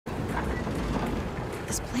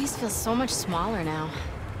This place feels so much smaller now.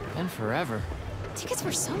 Been forever. Tickets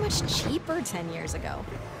were so much cheaper 10 years ago.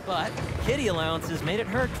 But kitty allowances made it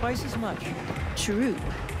hurt twice as much. True.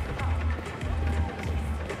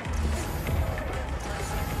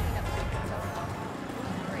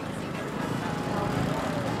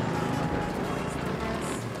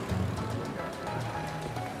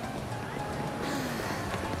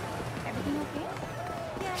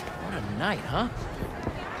 What a night, huh?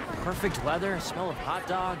 Perfect weather, smell of hot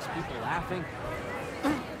dogs, people laughing.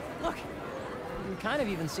 Look, you can kind of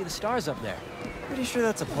even see the stars up there. Pretty sure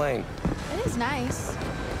that's a plane. It is nice.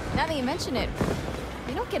 Now that you mention it,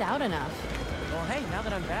 we don't get out enough. Well, hey, now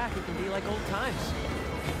that I'm back, it can be like old times.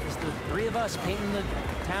 It's the three of us painting the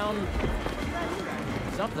town...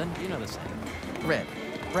 something, you know the saying. Red.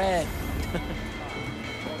 Red.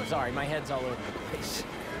 Sorry, my head's all over the place.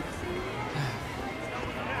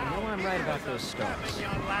 I know I'm right about those stars.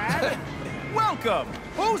 Young lad. Welcome!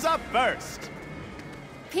 Who's up first?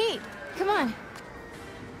 Pete, come on.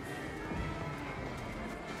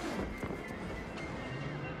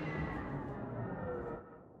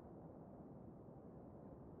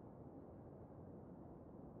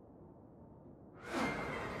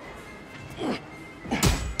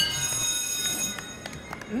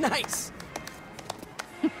 Nice!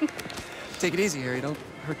 Take it easy, Harry. Don't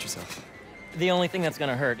hurt yourself. The only thing that's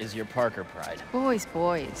gonna hurt is your Parker pride. Boys,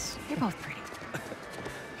 boys. You're both pretty.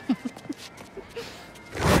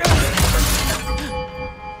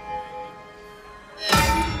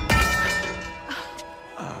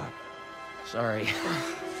 Sorry.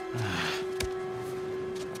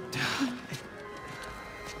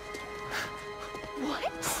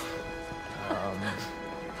 What?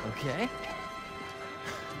 Okay.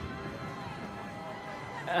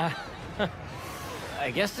 I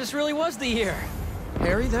guess this really was the year.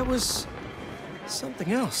 Harry, that was...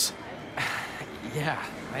 something else. Yeah,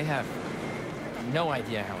 I have no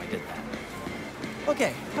idea how I did that.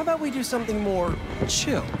 Okay, how about we do something more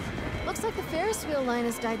chill? Looks like the Ferris wheel line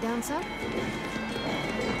has died down some.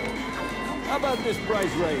 How about this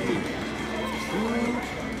price right here? Shoes,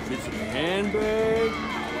 fits in the handbag.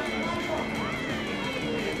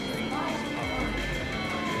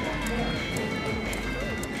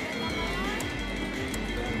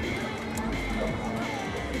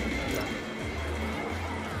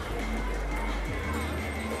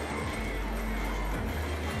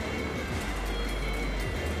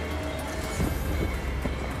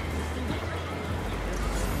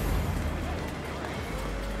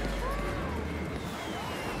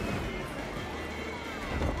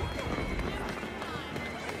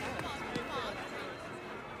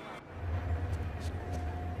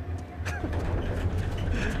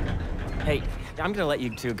 Hey, I'm gonna let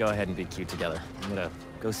you two go ahead and be cute together. I'm gonna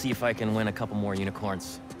go see if I can win a couple more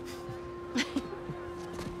unicorns.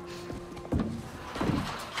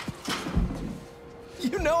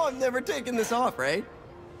 You know I'm never taking this off, right?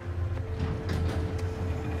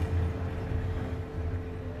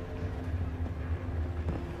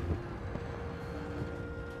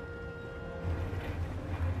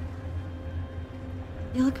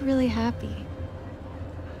 You look really happy.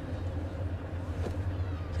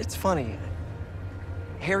 It's funny.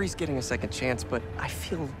 Harry's getting a second chance, but I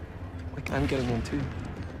feel like I'm getting one too.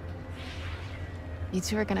 You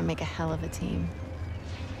two are gonna make a hell of a team.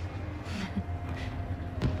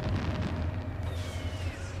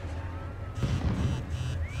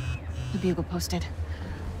 The Bugle posted.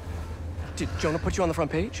 Did Jonah put you on the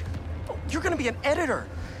front page? Oh, you're gonna be an editor!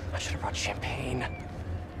 I should have brought champagne.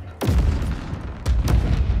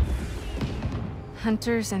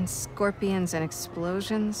 Hunters and scorpions and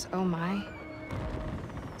explosions, oh my.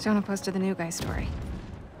 Jonah posted the new guy story.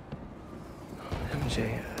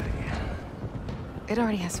 MJ, yeah. It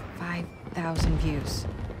already has 5,000 views.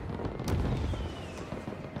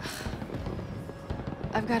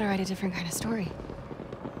 I've got to write a different kind of story.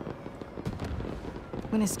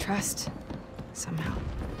 Win his trust, somehow.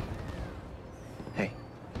 Hey,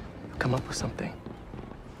 come up with something.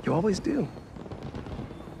 You always do.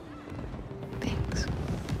 Thanks.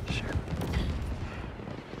 Sure.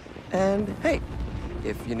 And hey,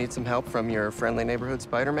 if you need some help from your friendly neighborhood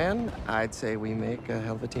Spider-Man, I'd say we make a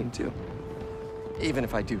hell of a team too. Even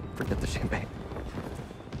if I do forget the champagne.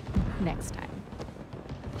 Next time.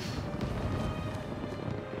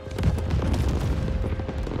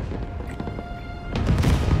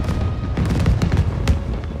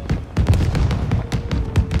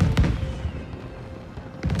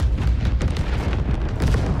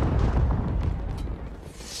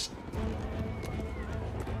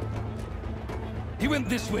 He went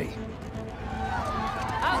this way.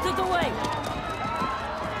 Out of the way!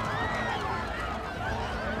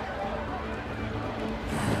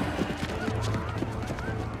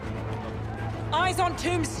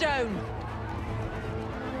 Tombstone!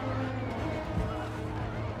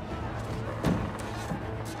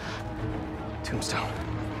 Tombstone.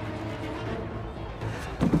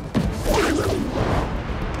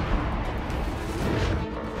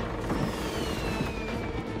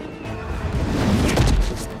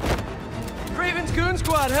 Raven's Goon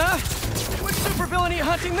Squad, huh? What supervillain are you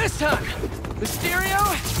hunting this time? Mysterio?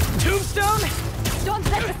 Tombstone? Don't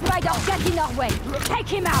let the spider get in our way. Take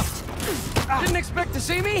him out. Didn't expect to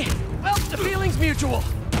see me? Well, the feeling's mutual.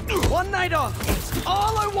 One night off. It's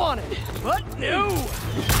all I wanted. But no.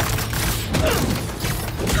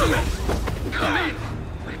 Come in.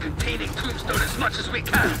 We're containing Tombstone as much as we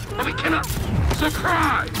can, but we cannot.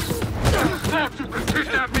 Surprise! You thought you could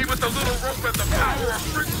kidnap me with the little rope and the power of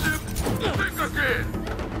friendship? Think again.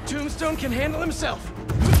 Tombstone can handle himself.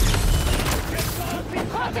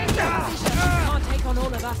 Can't take on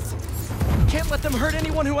all of us. Can't let them hurt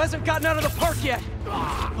anyone who hasn't gotten out of the park yet.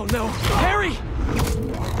 Oh no. Harry!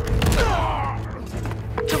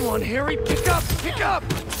 Come on, Harry. Pick up! Pick up!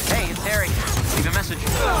 Hey, it's Harry. Leave a message.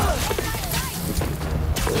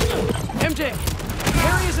 MJ!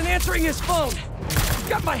 Harry isn't answering his phone. I've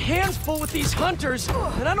got my hands full with these hunters,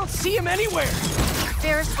 and I don't see him anywhere.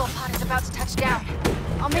 Ferris wheel pod is about to touch down.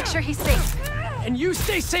 I'll make sure he's safe. And you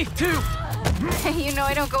stay safe too. You know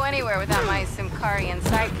I don't go anywhere without my Simkarian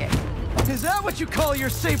sidekick. Is that what you call your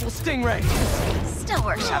Sable Stingray? Still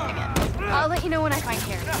workshopping it. I'll let you know when I find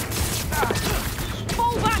Harry.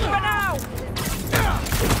 Fall back for now.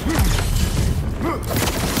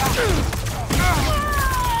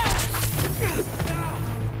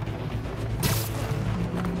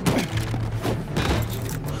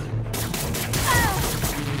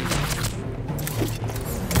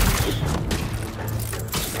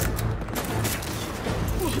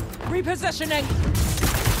 Repositioning.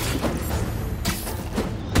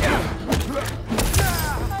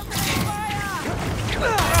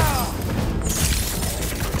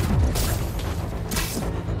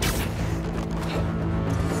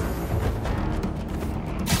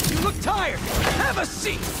 You look tired. Have a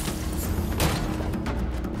seat.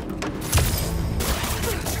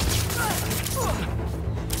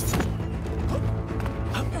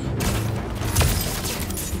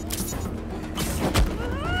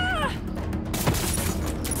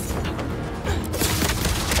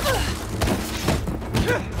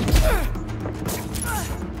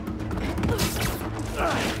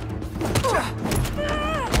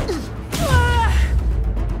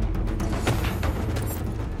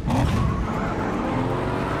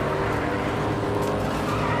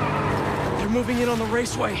 Moving in on the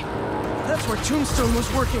raceway. That's where Tombstone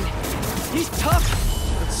was working. He's tough,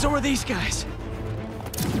 but so are these guys.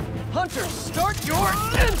 Hunters, start your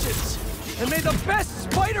engines! And may the best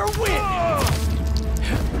spider win!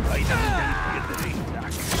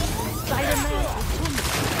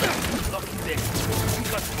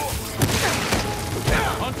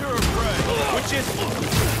 Hunter or prey? Which is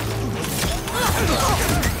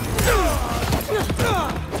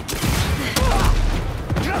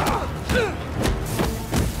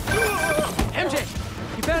MJ,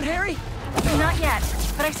 you found Harry? Not yet,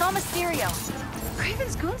 but I saw Mysterio.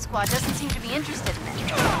 Craven's Goon Squad doesn't seem to be interested in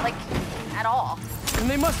it. Like, at all. And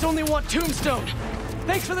they must only want Tombstone.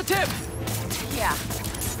 Thanks for the tip. Yeah.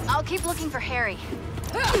 I'll keep looking for Harry.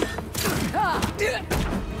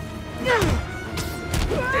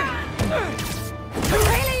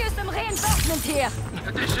 Really use some reinforcement here.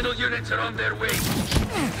 Additional units are on their way.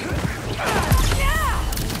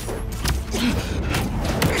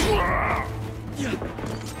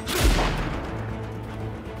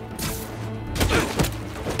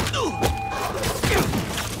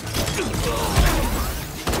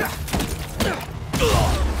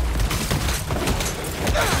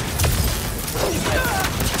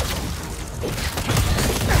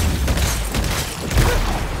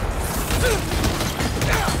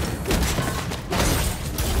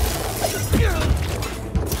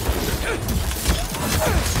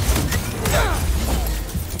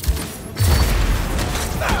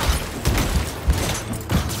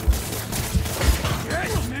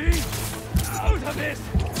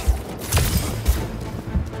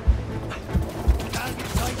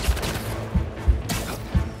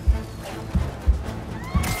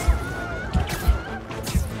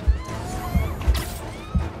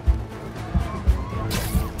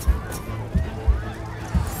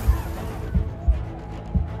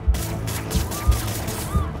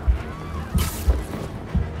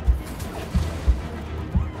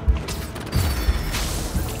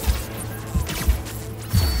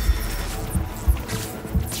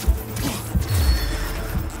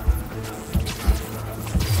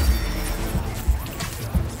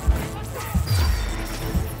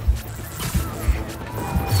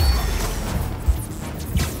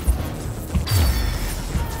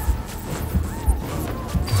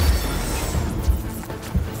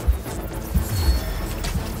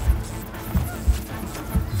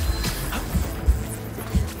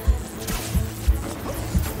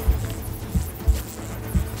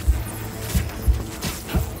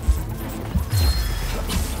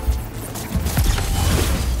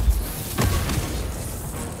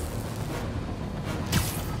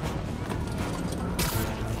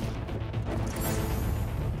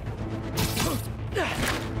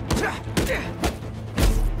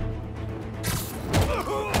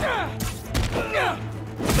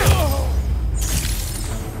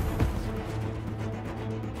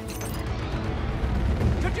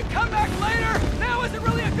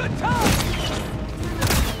 Good time!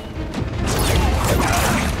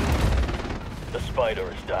 The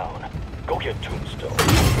spider is down. Go get Tombstone.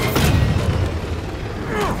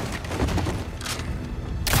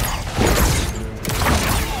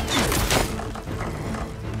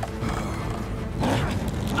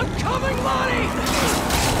 I'm coming, Lonnie!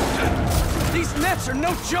 These nets are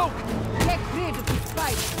no joke! Get rid of the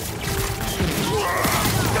spider.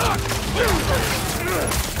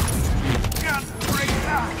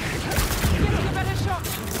 Give it a better shot.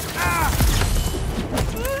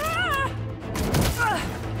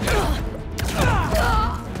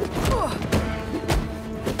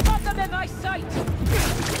 Got them in my sight.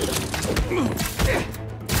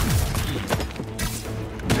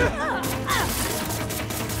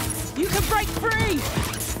 You can break free.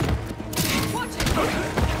 Watch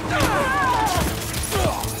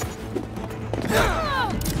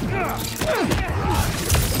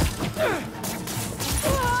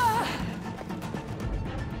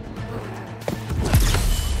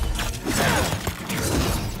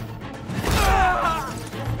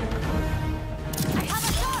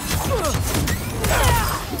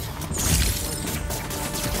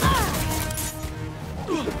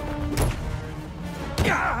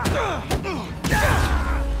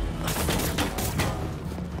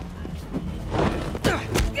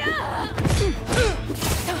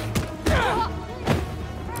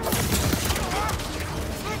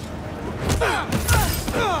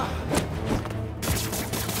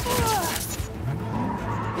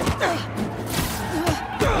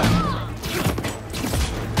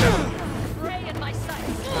Ray in my sight.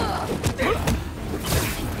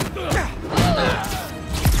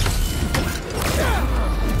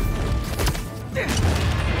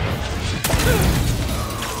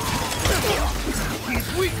 He's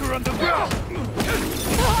weaker underground.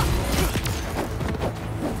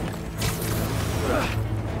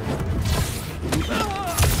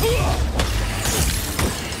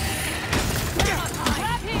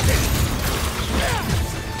 Grab him.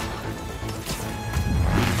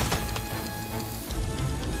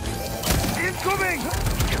 Incoming!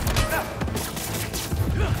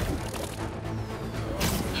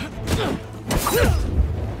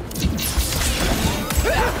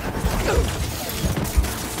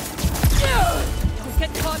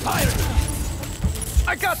 Get caught.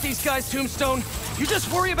 I got these guys, Tombstone. You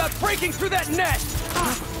just worry about breaking through that net.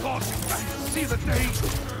 Thought you see the day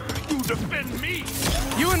you defend me.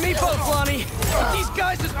 You and me both, Lonnie. But these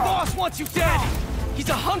guys, his boss wants you dead. He's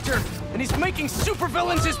a hunter, and he's making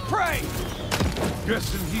supervillains his prey.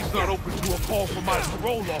 Guessing he's not open to a call from my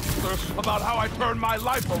parole officer about how I turn my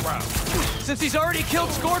life around. Since he's already killed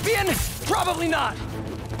Scorpion, probably not.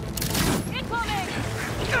 Incoming.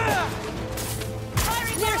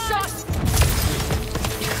 Firing clear shot.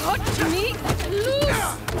 Cut to me.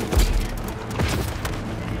 Loose.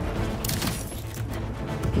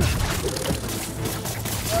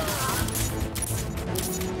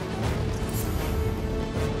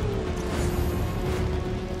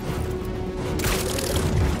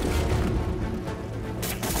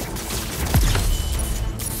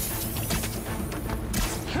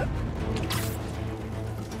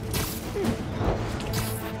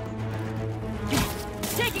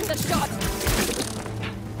 Taking the shot.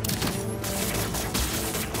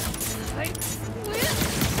 I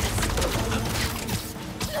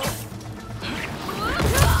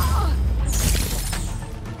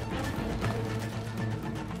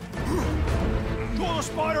Draw the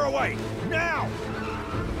spider away! Now!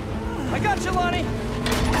 I got you, Lonnie.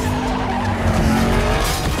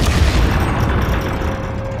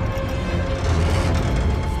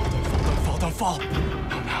 Don't fall.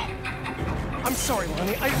 Oh, no. I'm sorry,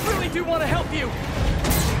 Lonnie. I really do want to help you.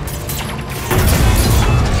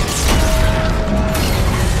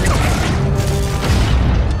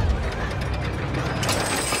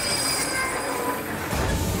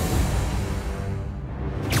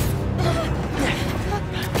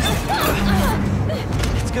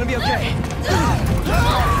 It's gonna be okay.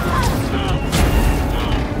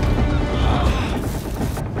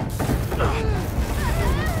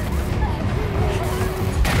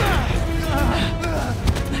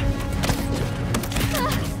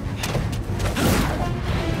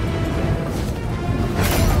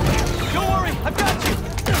 Don't worry, I've got you.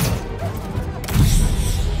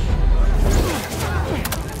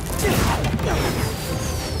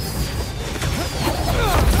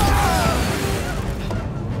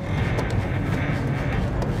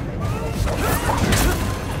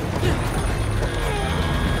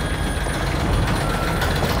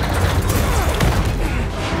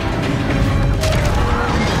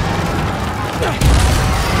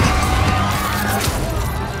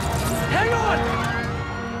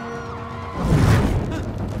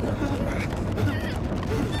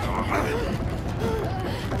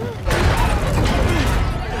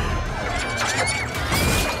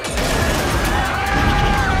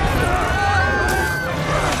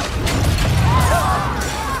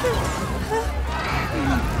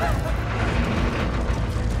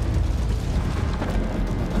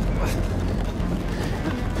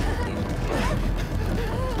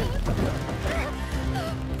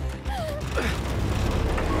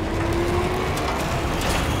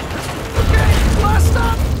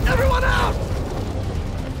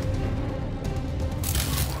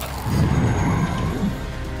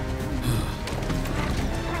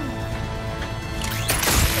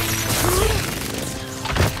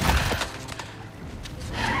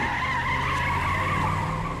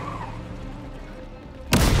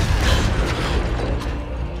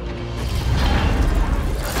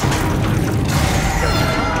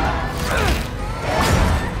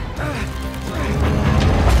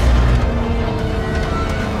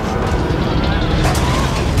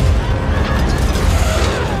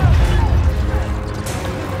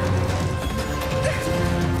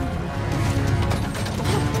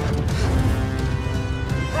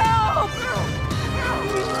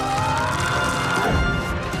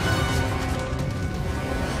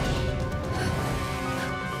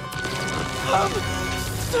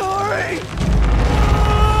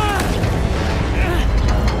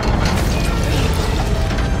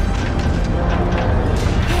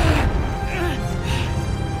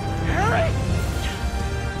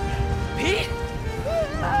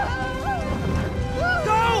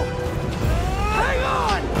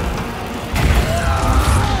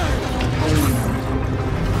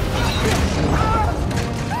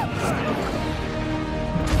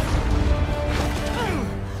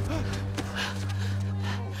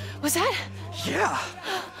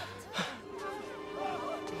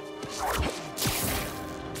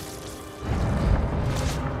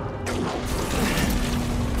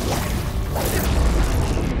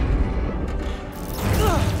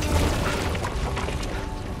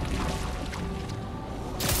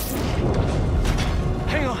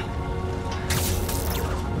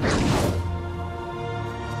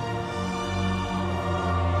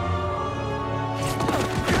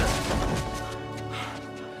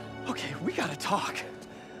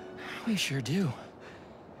 We sure do.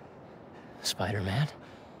 Spider-Man.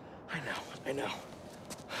 I know.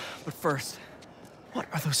 But first, what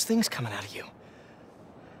are those things coming out of you?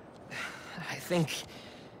 I think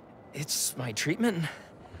it's my treatment.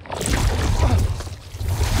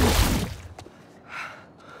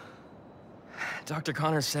 Dr.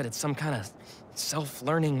 Connor said it's some kind of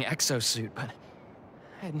self-learning exosuit, but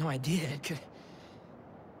I had no idea it could...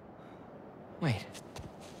 Wait.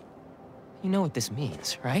 You know what this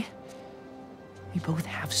means, right? We both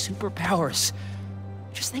have superpowers.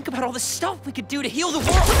 Just think about all the stuff we could do to heal the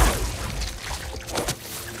world!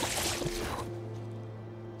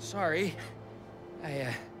 Sorry.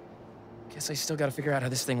 I guess I still gotta figure out how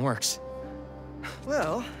this thing works.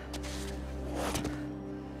 Well,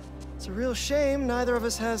 it's a real shame neither of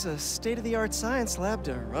us has a state-of-the-art science lab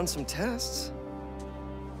to run some tests.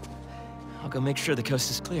 I'll go make sure the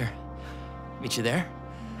coast is clear. Meet you there?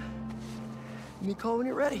 Give me a call when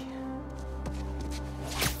you're ready.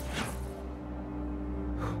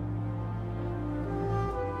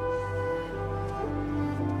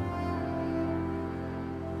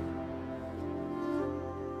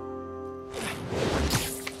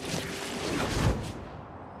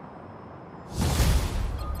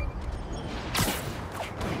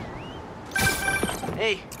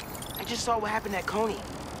 Hey, I just saw what happened at Coney.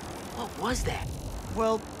 What was that?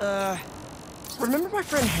 Well, remember my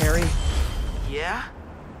friend Harry? Yeah?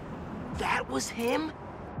 That was him?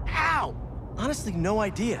 How? Honestly, no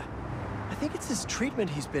idea. I think it's his treatment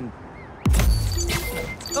he's been...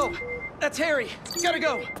 Oh, that's Harry. Gotta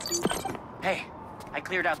go. Hey, I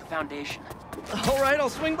cleared out the foundation. All right, I'll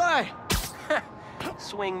swing by.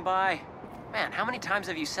 Swing by. Man, how many times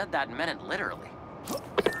have you said that and meant it literally?